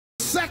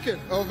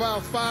second of our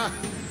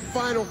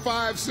final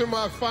five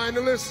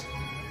semifinalists,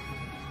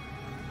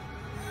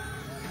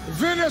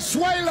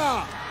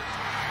 Venezuela.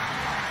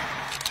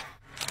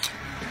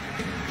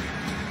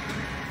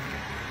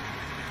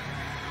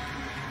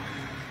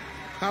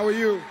 How are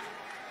you?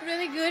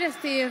 Really good,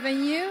 Steve.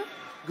 And you?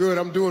 Good.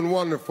 I'm doing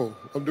wonderful.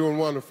 I'm doing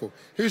wonderful.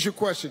 Here's your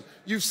question.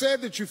 You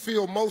said that you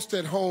feel most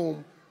at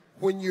home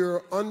when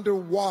you're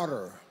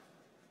underwater.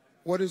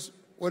 What is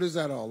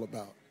that all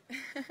about?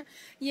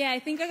 Yeah, I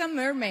think I'm a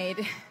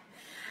mermaid.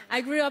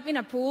 I grew up in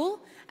a pool.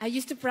 I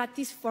used to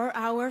practice 4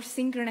 hours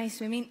synchronized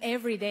swimming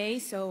every day,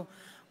 so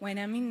when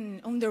I'm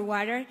in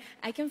underwater,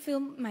 I can feel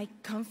my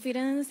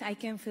confidence, I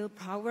can feel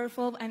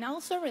powerful, and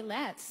also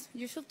relax.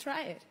 You should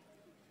try it.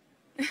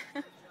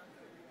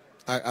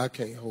 I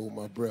can't hold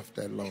my breath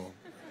that long.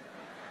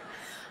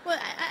 Well,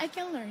 I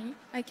can learn you.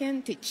 I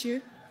can teach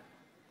you.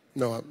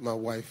 No, my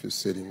wife is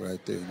sitting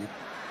right there. You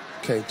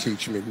can't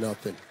teach me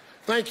nothing.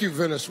 Thank you,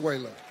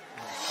 Venezuela.